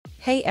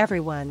Hey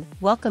everyone,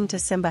 welcome to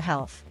Simba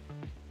Health.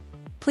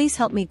 Please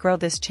help me grow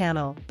this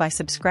channel by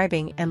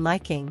subscribing and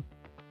liking.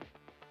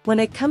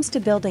 When it comes to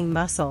building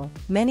muscle,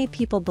 many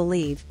people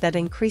believe that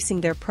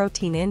increasing their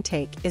protein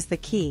intake is the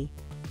key.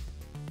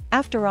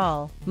 After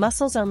all,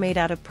 muscles are made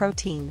out of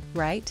protein,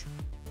 right?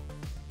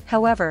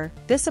 However,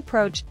 this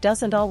approach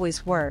doesn't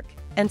always work,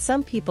 and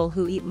some people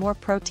who eat more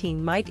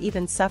protein might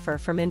even suffer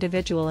from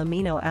individual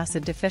amino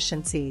acid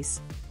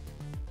deficiencies.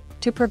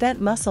 To prevent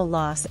muscle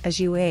loss as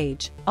you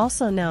age,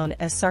 also known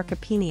as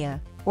sarcopenia,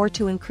 or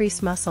to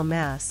increase muscle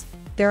mass,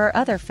 there are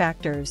other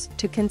factors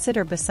to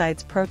consider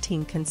besides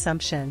protein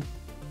consumption.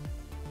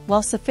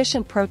 While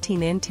sufficient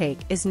protein intake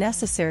is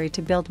necessary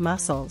to build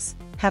muscles,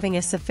 having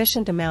a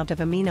sufficient amount of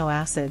amino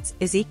acids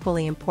is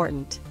equally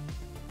important.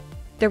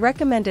 The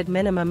recommended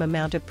minimum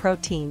amount of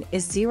protein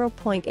is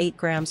 0.8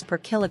 grams per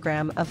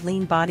kilogram of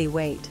lean body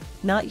weight,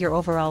 not your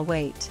overall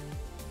weight.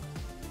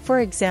 For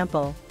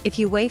example, if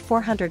you weigh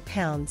 400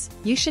 pounds,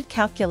 you should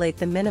calculate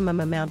the minimum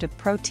amount of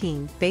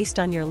protein based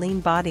on your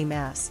lean body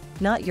mass,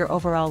 not your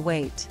overall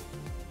weight.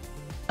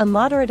 A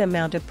moderate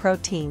amount of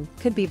protein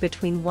could be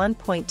between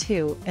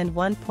 1.2 and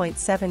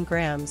 1.7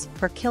 grams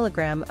per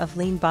kilogram of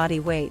lean body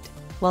weight,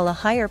 while a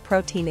higher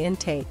protein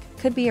intake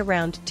could be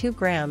around 2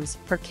 grams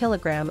per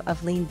kilogram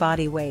of lean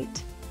body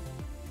weight.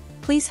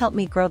 Please help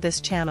me grow this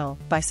channel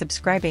by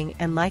subscribing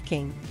and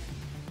liking.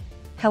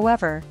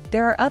 However,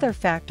 there are other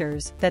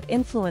factors that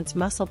influence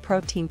muscle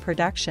protein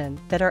production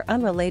that are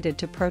unrelated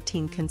to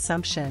protein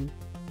consumption.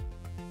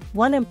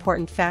 One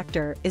important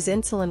factor is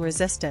insulin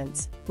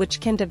resistance, which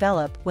can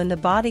develop when the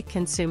body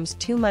consumes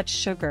too much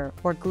sugar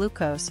or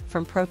glucose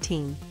from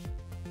protein.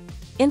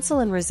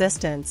 Insulin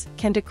resistance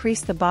can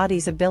decrease the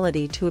body's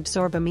ability to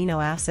absorb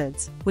amino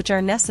acids, which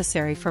are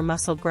necessary for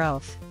muscle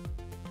growth.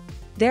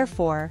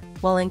 Therefore,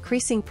 while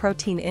increasing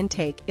protein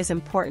intake is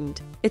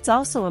important, it's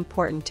also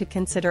important to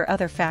consider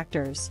other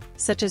factors,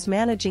 such as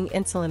managing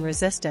insulin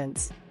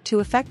resistance, to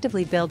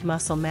effectively build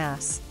muscle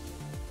mass.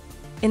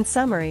 In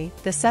summary,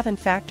 the 7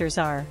 factors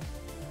are: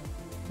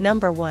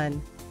 Number 1.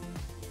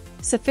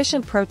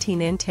 Sufficient protein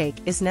intake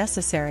is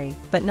necessary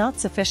but not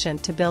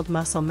sufficient to build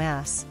muscle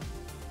mass.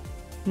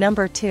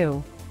 Number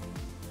 2.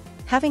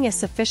 Having a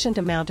sufficient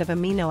amount of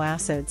amino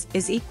acids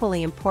is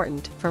equally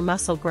important for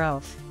muscle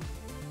growth.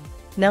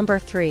 Number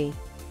 3.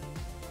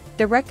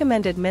 The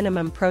recommended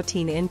minimum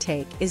protein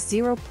intake is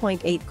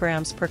 0.8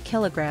 grams per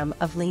kilogram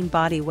of lean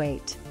body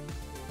weight.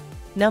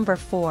 Number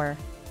 4.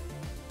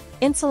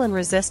 Insulin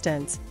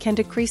resistance can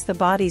decrease the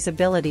body's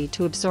ability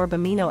to absorb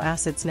amino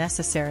acids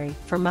necessary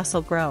for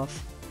muscle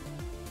growth.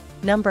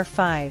 Number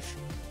 5.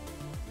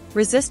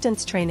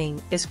 Resistance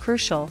training is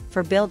crucial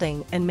for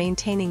building and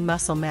maintaining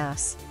muscle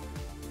mass.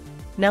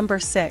 Number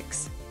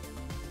 6.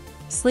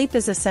 Sleep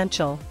is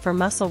essential for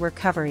muscle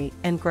recovery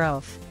and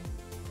growth.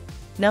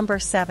 Number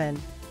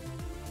 7.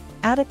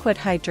 Adequate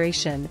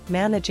hydration,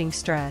 managing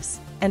stress,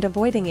 and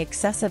avoiding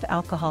excessive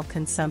alcohol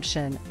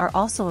consumption are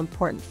also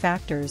important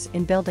factors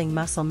in building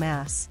muscle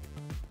mass.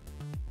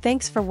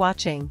 Thanks for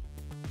watching.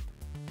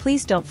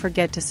 Please don't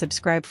forget to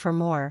subscribe for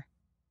more.